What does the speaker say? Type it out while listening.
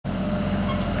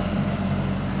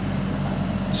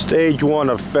Stage 1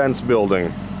 of fence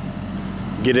building.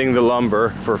 Getting the lumber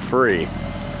for free.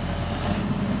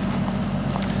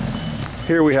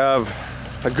 Here we have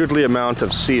a goodly amount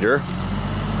of cedar.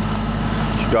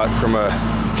 Got from a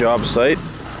job site.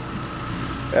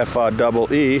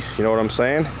 FAEE, you know what I'm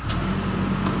saying?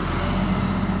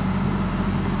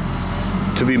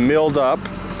 To be milled up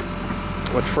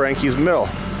with Frankie's mill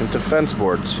into fence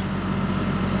boards.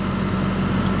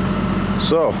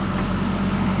 So,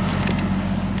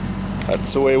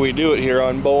 that's the way we do it here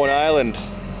on Bowen Island.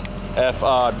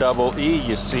 FAEE,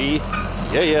 you see?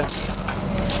 Yeah.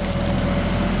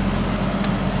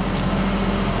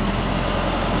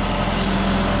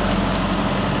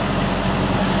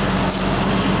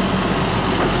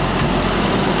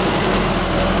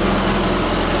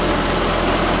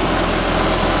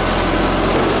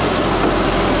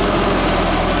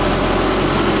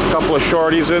 Couple of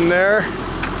shorties in there.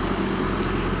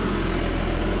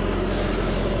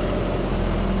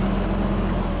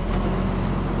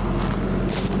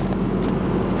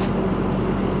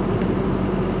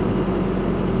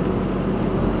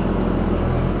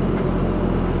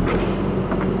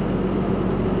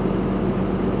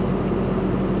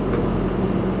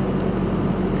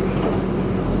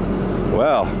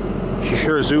 Well, she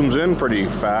sure zooms in pretty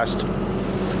fast.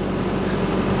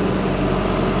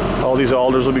 All these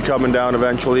alders will be coming down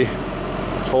eventually.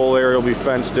 This whole area will be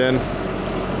fenced in.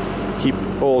 Keep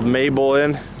old Mabel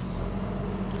in.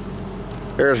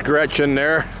 There's Gretchen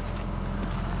there.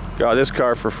 Got this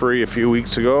car for free a few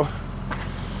weeks ago.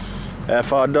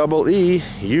 FAEE,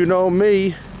 you know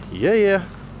me. Yeah.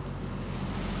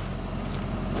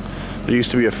 There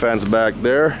used to be a fence back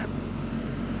there.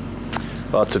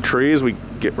 Lots of trees, we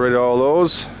get rid of all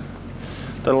those.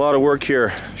 Done a lot of work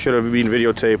here. Should have been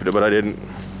videotaping it, but I didn't.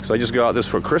 Because I just got this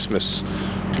for Christmas,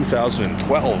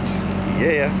 2012.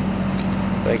 Yeah.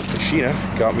 Thanks to Sheena,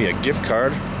 got me a gift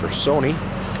card for Sony.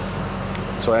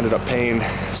 So I ended up paying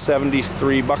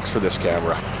 73 bucks for this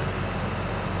camera.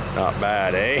 Not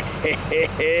bad,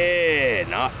 eh?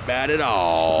 Not bad at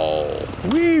all.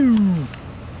 Woo!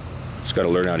 Just gotta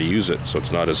learn how to use it so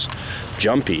it's not as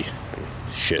jumpy.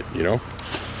 Shit, you know?